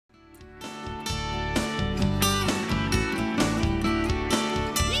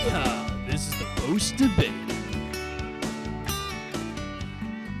Post Debate.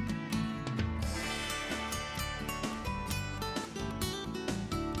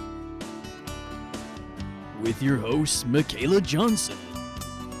 With your host, Michaela Johnson.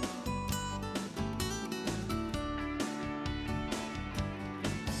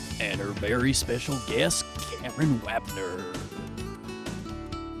 And her very special guest, Cameron Wapner.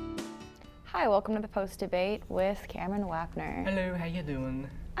 Hi, welcome to the Post Debate with Cameron Wapner. Hello, how you doing?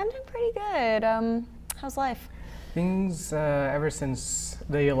 I'm doing pretty good. How's life? Things, ever since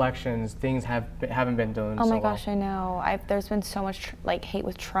the elections, things haven't been doing so Oh my well. gosh, I know. There's been so much hate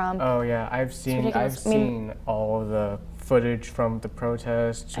with Trump. Oh yeah, I've seen all of the footage from the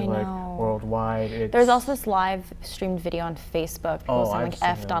protests to like worldwide. There's also this live streamed video on Facebook. People saying like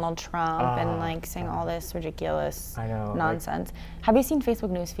F Donald Trump and like saying all this ridiculous nonsense. Have you seen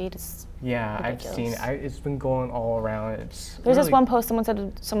Facebook newsfeed? It's ridiculous. I've seen. It's been going all around. There's really this one post.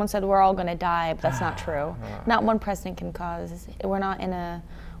 Someone said we're all gonna die, but that's not true. Not one president can cause. We're not in a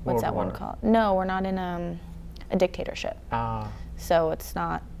what's that one called? No, we're not in a dictatorship. So it's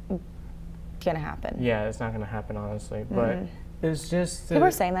not gonna happen. Yeah, it's not gonna happen honestly. But it's just people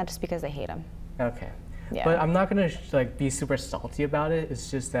are saying that just because they hate him. Okay. Yeah. But I'm not gonna be super salty about it.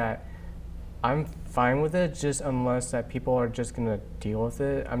 It's just that I'm fine with it, just unless that people are just gonna deal with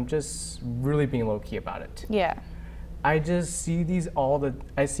it. I'm just really being low key about it. Yeah. I just see these all on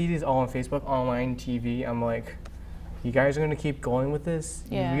Facebook, online, TV. I'm like, you guys are gonna keep going with this?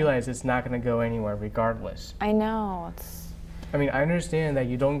 Yeah. You realize it's not gonna go anywhere regardless. I know. I mean, I understand that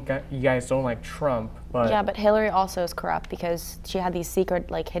you guys don't like Trump, but yeah, but Hillary also is corrupt because she had these secret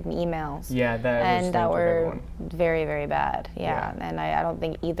hidden emails. Yeah, that were very, very bad. Yeah. And I don't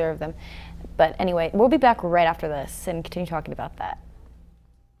think either of them. But anyway, we'll be back right after this and continue talking about that.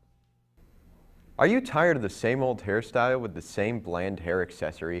 Are you tired of the same old hairstyle with the same bland hair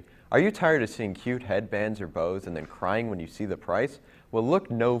accessory? Are you tired of seeing cute headbands or bows and then crying when you see the price? Well,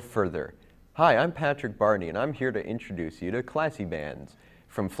 look no further. Hi, I'm Patrick Barney, and I'm here to introduce you to Classy Bands.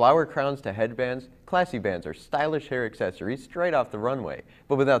 From flower crowns to headbands, Classy Bands are stylish hair accessories straight off the runway,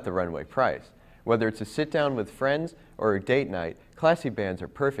 but without the runway price. Whether it's a sit-down with friends or a date night, Classy Bands are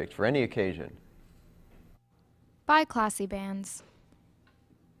perfect for any occasion. Buy Classy Bands.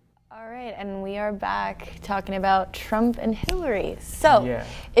 All right, and we are back talking about Trump and Hillary. So,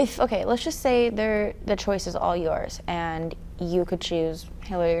 let's just say the choice is all yours, and you could choose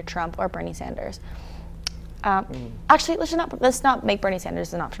Hillary or Trump or Bernie Sanders. Actually, let's not make Bernie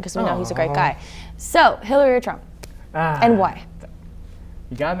Sanders an option because we know he's a great guy. So, Hillary or Trump, and why?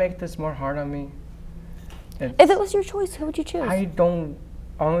 You gotta make this more hard on me. If it was your choice, who would you choose? I don't.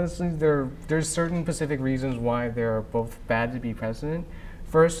 Honestly, there's certain specific reasons why they're both bad to be president.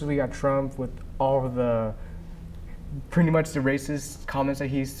 First, we got Trump with all of the pretty much the racist comments that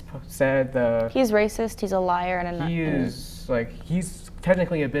he's said. He's racist. He's a liar and he's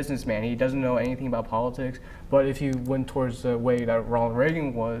technically a businessman. He doesn't know anything about politics. But if he went towards the way that Ronald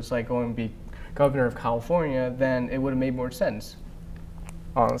Reagan was, like going to be governor of California, then it would have made more sense.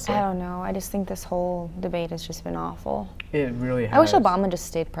 Honestly. I don't know. I just think this whole debate has just been awful. It really has. I wish Obama just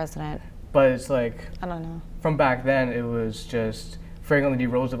stayed president. But it's like, I don't know. From back then, it was just Franklin D.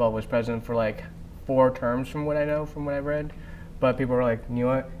 Roosevelt was president for like 4 terms, from what I know, from what I've read. But people were like, you know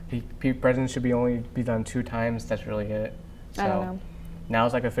what? President should only be done 2 times. That's really it. So I don't know. Now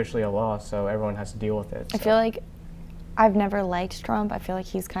it's like officially a law, so everyone has to deal with it. I feel like I've never liked Trump. I feel like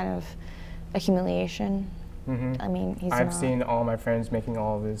he's kind of a humiliation. I mean, I've seen all my friends making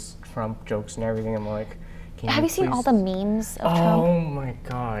all of his Trump jokes and everything. I'm like, have you seen all the memes of Trump? Oh my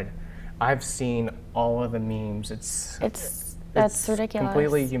God, I've seen all of the memes. That's ridiculous.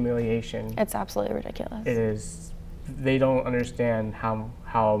 Completely humiliation. It's absolutely ridiculous. It is. They don't understand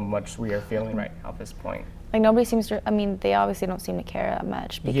how much we are feeling right now at this point. Like nobody seems to. I mean, they obviously don't seem to care that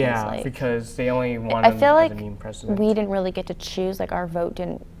much. Because, because they only want him as a meme president. We didn't really get to choose. Like our vote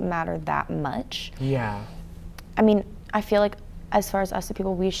didn't matter that much. Yeah. I mean, I feel like as far as us the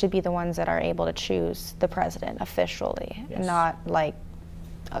people, we should be the ones that are able to choose the president officially, and not like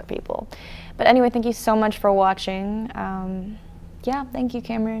other people. But anyway, thank you so much for watching. Yeah, thank you,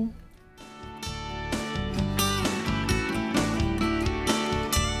 Cameron.